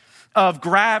sense of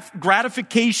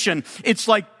gratification. It's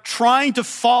like trying to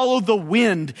follow the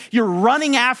wind. You're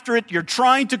running after it. You're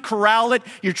trying to corral it.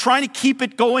 You're trying to keep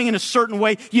it going in a certain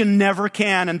way. You never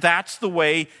can. And that's the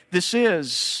way this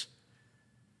is.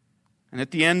 And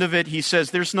at the end of it, he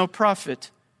says, there's no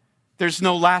profit. There's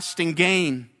no lasting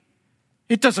gain.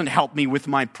 It doesn't help me with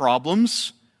my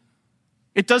problems.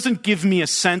 It doesn't give me a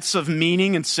sense of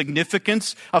meaning and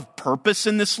significance, of purpose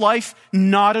in this life.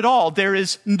 Not at all. There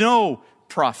is no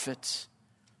profit.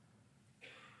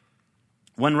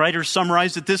 One writer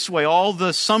summarized it this way: all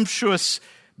the sumptuous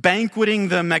banqueting,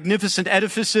 the magnificent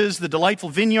edifices, the delightful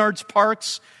vineyards,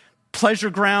 parks, pleasure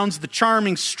grounds, the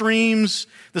charming streams,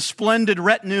 the splendid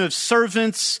retinue of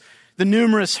servants, the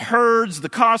numerous herds, the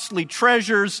costly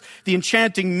treasures, the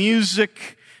enchanting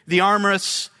music, the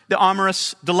amorous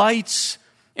delights,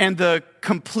 and the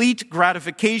complete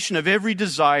gratification of every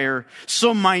desire,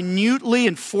 so minutely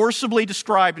and forcibly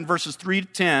described in verses 3 to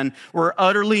 10, were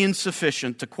utterly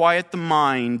insufficient to quiet the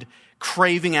mind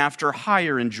craving after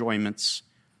higher enjoyments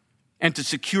and to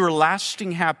secure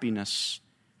lasting happiness.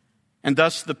 And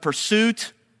thus the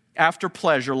pursuit after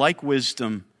pleasure, like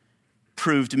wisdom,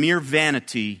 proved mere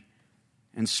vanity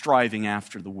and striving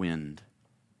after the wind.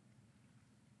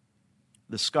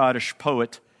 The Scottish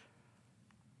poet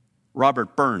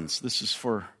Robert Burns, this is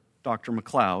for Dr.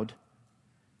 MacLeod.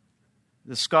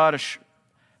 The Scottish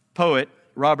poet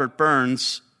Robert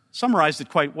Burns summarized it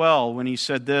quite well when he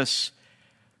said this: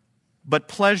 but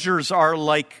pleasures are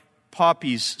like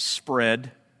poppies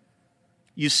spread.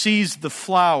 You seize the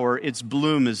flower, its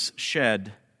bloom is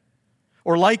shed.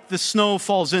 Or like the snow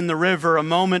falls in the river, a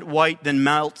moment white, then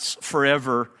melts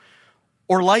forever.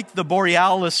 Or like the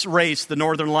borealis race, the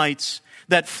northern lights,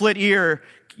 that flit ere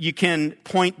you can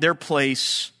point their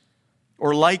place.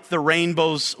 Or like the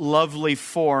rainbow's lovely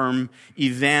form,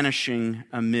 evanishing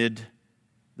amid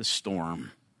the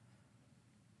storm.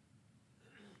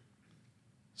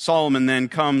 Solomon then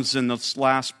comes in this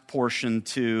last portion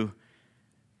to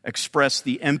express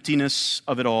the emptiness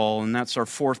of it all. And that's our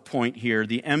fourth point here,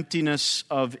 the emptiness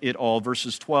of it all,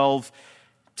 verses 12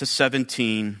 to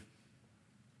 17.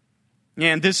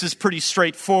 And this is pretty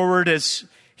straightforward as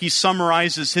he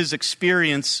summarizes his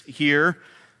experience here.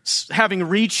 Having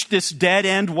reached this dead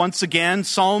end once again,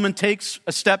 Solomon takes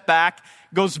a step back,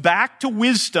 goes back to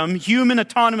wisdom, human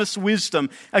autonomous wisdom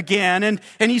again, and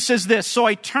he says this, so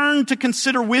I turn to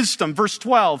consider wisdom, verse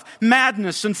 12,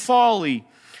 madness and folly.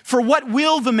 For what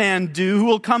will the man do who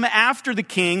will come after the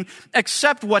king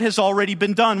except what has already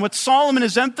been done? What Solomon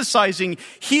is emphasizing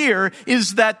here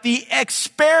is that the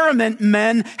experiment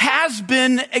men has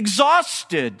been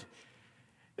exhausted.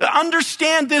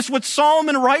 Understand this, what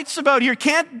Solomon writes about here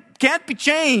can't be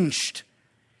changed.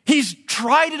 He's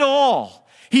tried it all.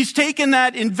 He's taken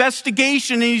that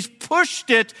investigation and he's pushed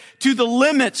it to the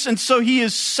limits. And so he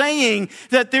is saying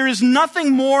that there is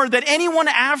nothing more that anyone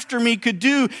after me could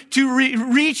do to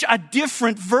reach a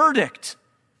different verdict.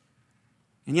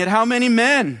 And yet how many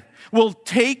men will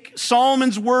take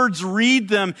Solomon's words, read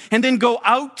them, and then go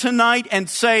out tonight and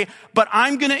say, but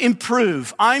I'm going to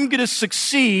improve. I'm going to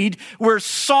succeed where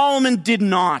Solomon did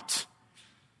not.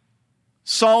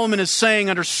 Solomon is saying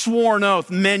under sworn oath,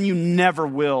 men, you never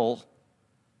will.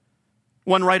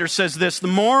 One writer says this, the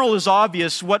moral is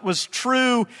obvious. What was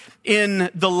true in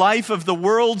the life of the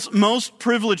world's most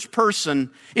privileged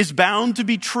person is bound to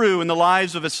be true in the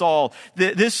lives of us all.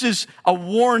 This is a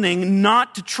warning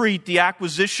not to treat the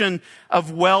acquisition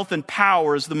of wealth and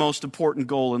power as the most important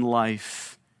goal in life.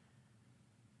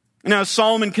 Now,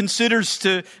 Solomon continues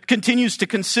to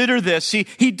consider this.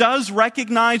 He does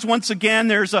recognize once again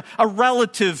there's a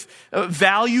relative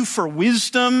value for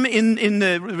wisdom in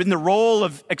the role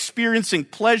of experiencing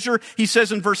pleasure. He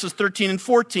says in verses 13 and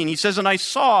 14, he says, and I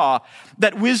saw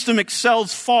that wisdom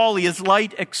excels folly as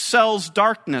light excels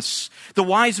darkness. The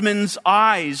wise man's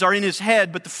eyes are in his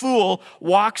head, but the fool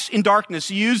walks in darkness.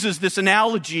 He uses this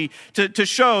analogy to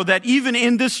show that even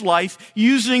in this life,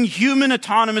 using human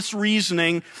autonomous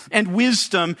reasoning and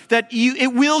wisdom, that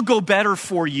it will go better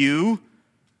for you.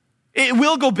 It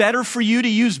will go better for you to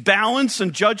use balance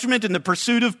and judgment in the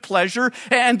pursuit of pleasure.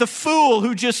 And the fool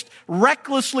who just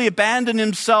recklessly abandoned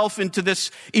himself into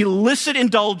this illicit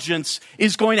indulgence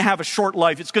is going to have a short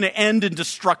life. It's going to end in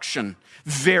destruction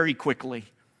very quickly.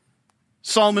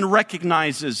 Solomon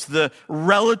recognizes the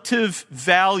relative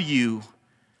value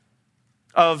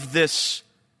of this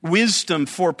wisdom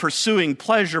for pursuing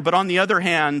pleasure, but on the other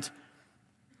hand,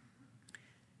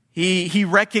 he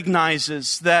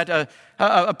recognizes that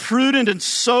a prudent and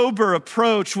sober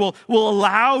approach will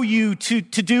allow you to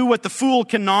do what the fool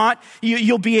cannot.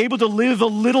 You'll be able to live a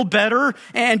little better,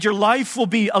 and your life will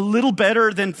be a little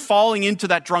better than falling into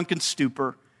that drunken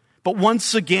stupor. But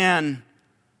once again,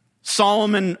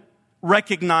 Solomon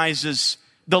recognizes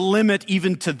the limit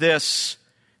even to this.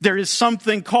 There is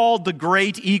something called the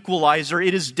great equalizer.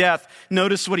 It is death.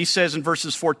 Notice what he says in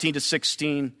verses 14 to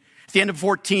 16. At the end of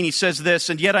 14, he says this,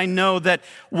 and yet I know that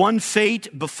one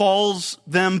fate befalls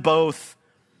them both.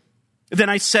 Then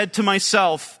I said to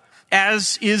myself,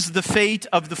 as is the fate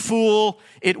of the fool,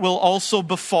 it will also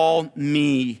befall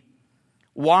me.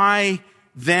 Why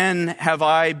then have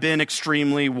I been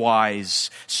extremely wise?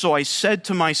 So I said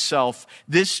to myself,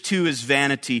 this too is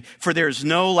vanity, for there is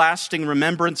no lasting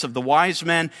remembrance of the wise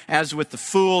man as with the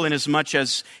fool, inasmuch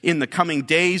as in the coming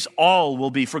days all will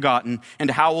be forgotten,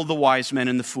 and how will the wise man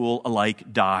and the fool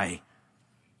alike die?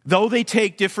 Though they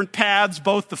take different paths,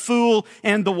 both the fool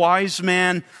and the wise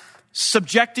man,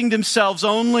 subjecting themselves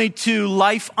only to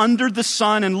life under the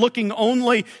sun and looking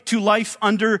only to life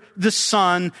under the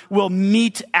sun, will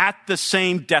meet at the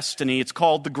same destiny. It's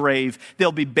called the grave.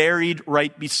 They'll be buried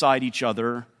right beside each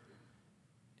other.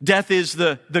 Death is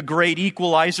the great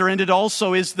equalizer, and it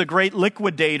also is the great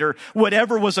liquidator.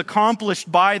 Whatever was accomplished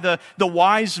by the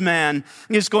wise man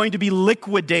is going to be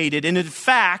liquidated. And in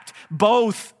fact,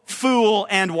 both fool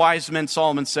and wise men,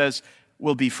 Solomon says,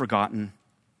 will be forgotten.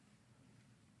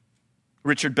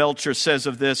 Richard Belcher says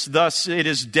of this, thus it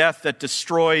is death that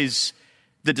destroys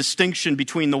the distinction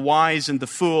between the wise and the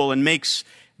fool and makes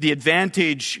the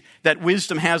advantage that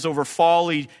wisdom has over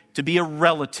folly to be a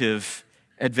relative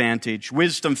advantage.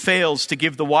 Wisdom fails to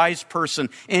give the wise person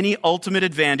any ultimate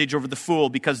advantage over the fool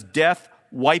because death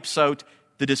wipes out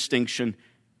the distinction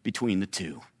between the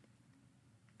two.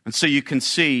 And so you can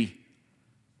see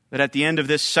that at the end of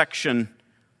this section,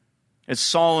 as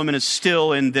Solomon is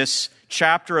still in this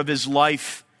chapter of his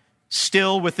life,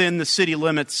 still within the city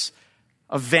limits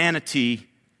of vanity,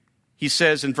 he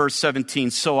says in verse 17,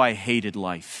 "So I hated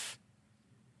life.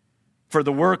 For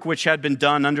the work which had been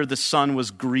done under the sun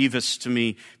was grievous to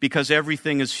me, because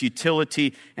everything is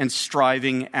futility and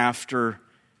striving after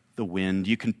the wind."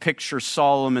 You can picture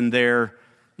Solomon there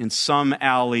in some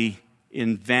alley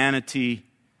in vanity,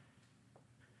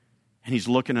 and he's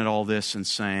looking at all this and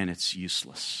saying, it's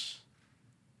useless.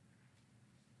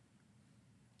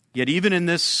 Yet even in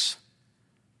this,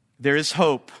 there is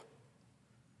hope,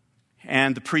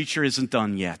 and the preacher isn't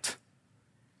done yet.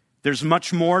 There's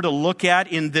much more to look at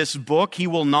in this book. He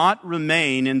will not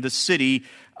remain in the city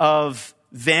of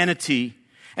vanity.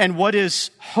 And what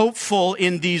is hopeful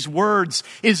in these words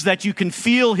is that you can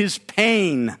feel his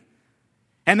pain.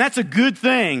 And that's a good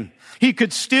thing. He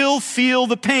could still feel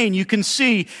the pain. You can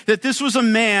see that this was a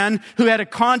man who had a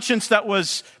conscience that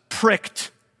was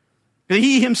pricked. That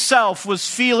he himself was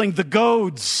feeling the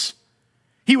goads.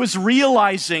 He was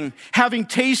realizing, having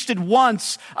tasted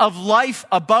once of life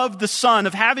above the sun,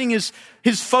 of having his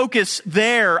focus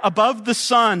there above the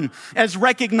sun, as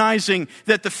recognizing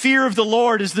that the fear of the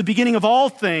Lord is the beginning of all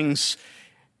things.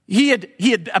 He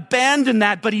had abandoned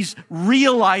that, but he's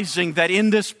realizing that in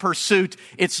this pursuit,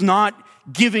 it's not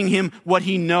giving him what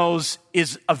he knows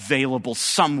is available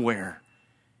somewhere.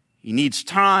 He needs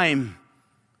time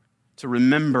to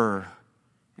remember,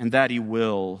 and that he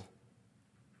will.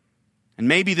 And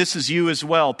maybe this is you as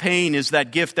well. Pain is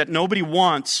that gift that nobody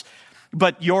wants,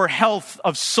 but your health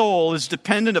of soul is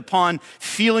dependent upon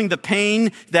feeling the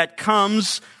pain that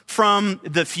comes from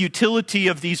the futility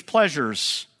of these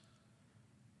pleasures.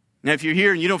 Now, if you're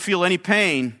here and you don't feel any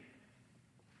pain,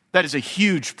 that is a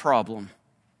huge problem.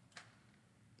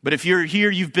 But if you're here,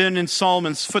 you've been in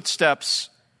Solomon's footsteps,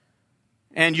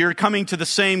 and you're coming to the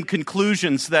same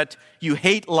conclusions that you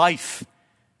hate life,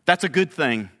 that's a good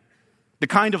thing. The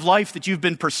kind of life that you've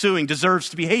been pursuing deserves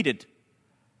to be hated.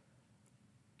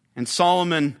 And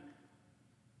Solomon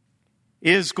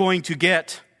is going to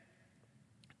get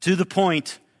to the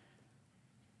point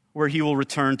where he will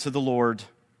return to the Lord,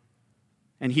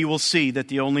 and he will see that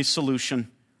the only solution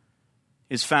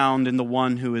is found in the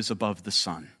one who is above the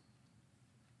sun.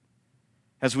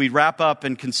 As we wrap up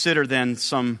and consider then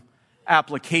some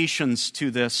applications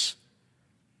to this,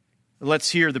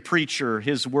 let's hear the preacher,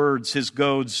 his words, his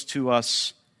goads to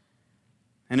us.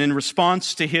 And in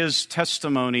response to his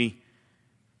testimony,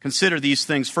 consider these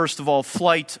things. First of all,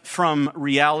 flight from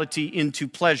reality into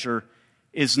pleasure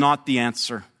is not the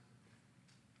answer.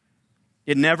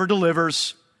 It never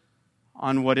delivers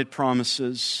on what it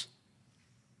promises.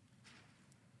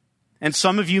 And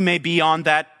some of you may be on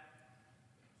that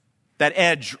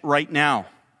edge right now,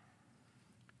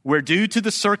 where due to the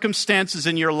circumstances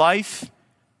in your life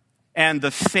and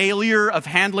the failure of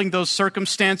handling those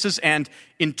circumstances and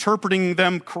interpreting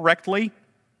them correctly,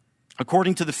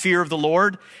 according to the fear of the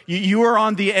Lord, you are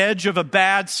on the edge of a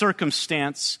bad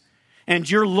circumstance, and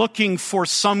you're looking for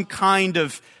some kind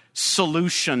of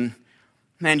solution.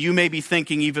 And you may be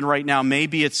thinking even right now,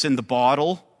 maybe it's in the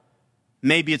bottle,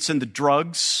 maybe it's in the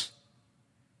drugs,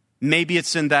 maybe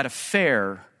it's in that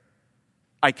affair.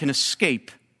 I can escape.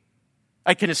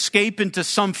 I can escape into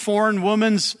some foreign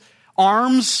woman's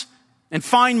arms and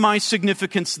find my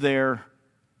significance there.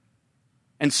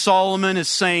 And Solomon is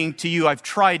saying to you, I've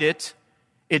tried it.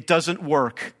 It doesn't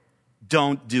work.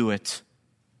 Don't do it.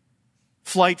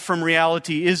 Flight from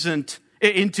reality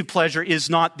into pleasure is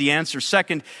not the answer.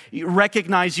 Second, you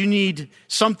recognize you need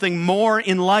something more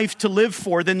in life to live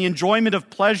for than the enjoyment of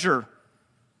pleasure.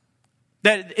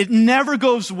 That it never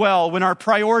goes well when our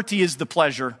priority is the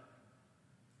pleasure.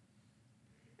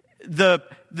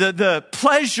 The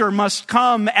pleasure must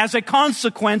come as a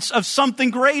consequence of something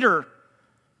greater.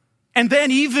 And then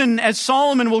even as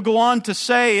Solomon will go on to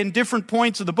say in different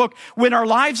points of the book, when our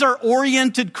lives are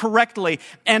oriented correctly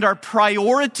and our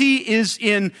priority is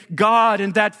in God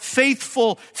and that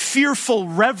faithful, fearful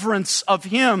reverence of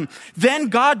Him, then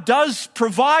God does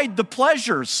provide the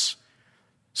pleasures.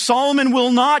 Solomon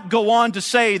will not go on to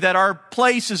say that our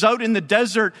place is out in the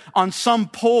desert on some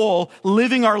pole,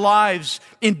 living our lives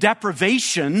in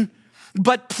deprivation.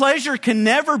 But pleasure can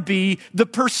never be the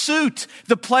pursuit.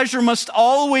 The pleasure must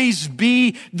always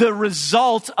be the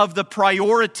result of the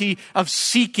priority of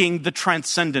seeking the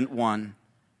transcendent one.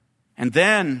 And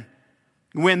then,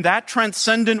 when that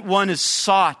transcendent one is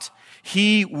sought,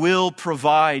 He will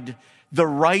provide the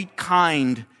right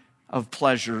kind of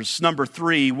pleasures. Number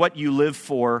 3, what you live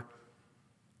for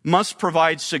must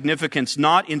provide significance,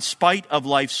 not in spite of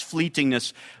life's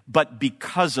fleetingness, but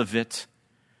because of it.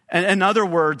 And in other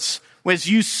words, as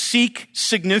you seek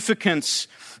significance,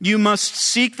 you must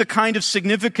seek the kind of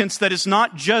significance that is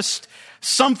not just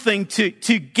something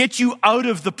to get you out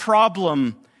of the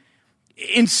problem.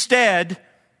 Instead,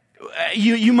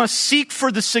 you must seek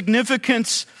for the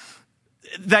significance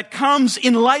that comes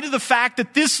in light of the fact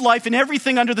that this life and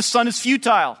everything under the sun is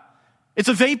futile. It's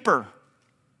a vapor.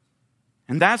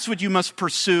 And that's what you must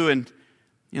pursue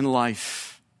in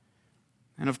life.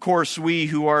 And of course, we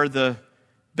who are the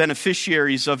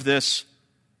beneficiaries of this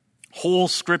whole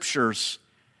Scriptures,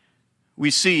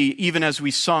 we see, even as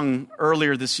we sung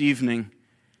earlier this evening,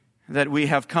 that we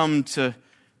have come to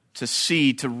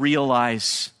see, to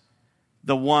realize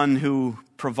the one who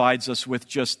provides us with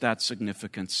just that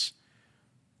significance.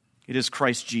 It is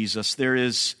Christ Jesus. There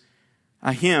is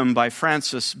a hymn by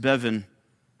Francis Bevan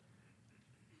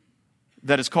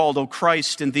that is called, "O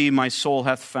Christ, in Thee my soul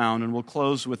hath found," and we'll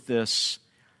close with this.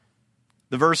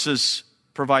 The verses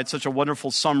provide such a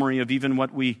wonderful summary of even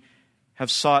what we have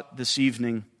sought this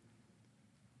evening.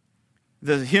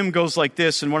 The hymn goes like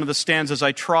this in one of the stanzas: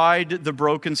 I tried the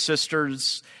broken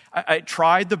cisterns,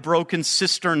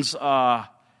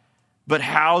 but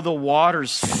how the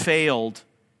waters failed.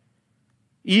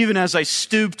 Even as I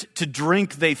stooped to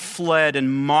drink, they fled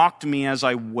and mocked me as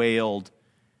I wailed.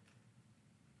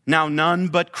 Now none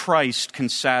but Christ can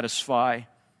satisfy.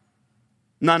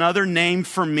 None other name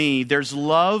for me. There's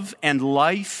love and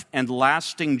life and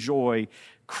lasting joy,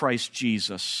 Christ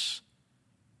Jesus,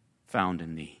 found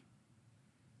in thee.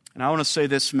 And I want to say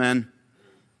this, men.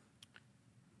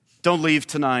 Don't leave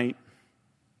tonight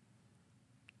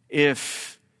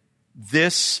if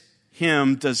this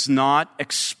hymn does not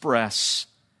express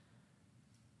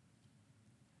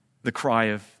the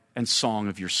cry and song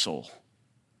of your soul.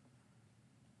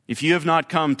 If you have not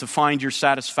come to find your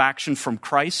satisfaction from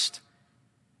Christ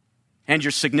and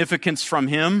your significance from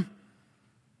Him,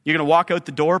 you're going to walk out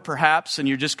the door perhaps and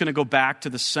you're just going to go back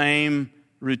to the same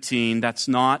routine. That's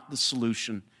not the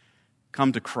solution.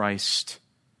 Come to Christ.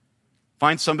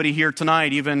 Find somebody here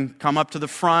tonight, even come up to the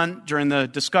front during the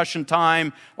discussion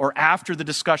time or after the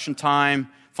discussion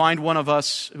time. Find one of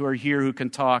us who are here who can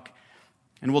talk,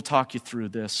 and we'll talk you through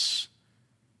this.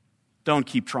 Don't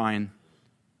keep trying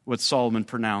what Solomon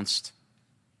pronounced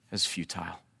as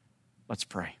futile. Let's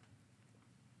pray.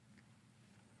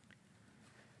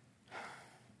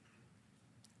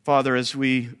 Father, as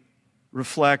we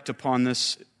reflect upon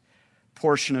this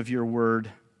portion of your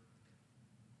word,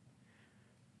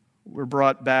 we're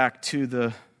brought back to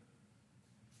the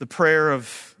prayer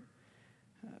of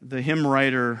the hymn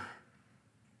writer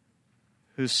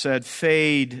who said,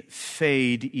 "Fade,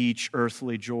 fade each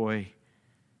earthly joy.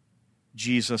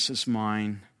 Jesus is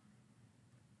mine.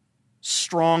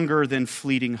 Stronger than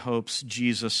fleeting hopes,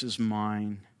 Jesus is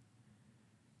mine.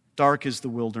 Dark is the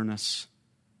wilderness.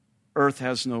 Earth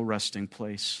has no resting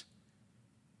place.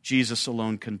 Jesus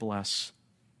alone can bless.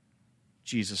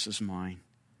 Jesus is mine."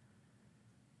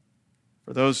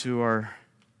 For those who are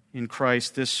in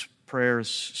Christ, this prayer is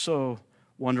so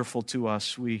wonderful to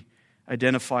us. We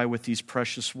identify with these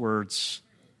precious words.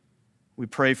 We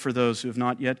pray for those who have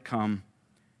not yet come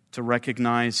to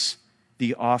recognize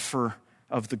the offer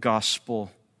of the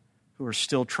gospel, who are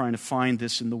still trying to find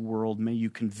this in the world. May you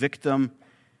convict them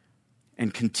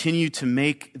and continue to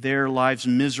make their lives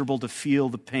miserable to feel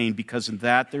the pain, because in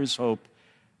that there's hope.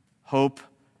 Hope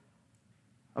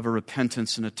of a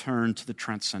repentance and a turn to the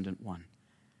transcendent one.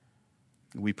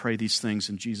 We pray these things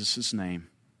in Jesus' name.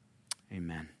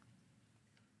 Amen.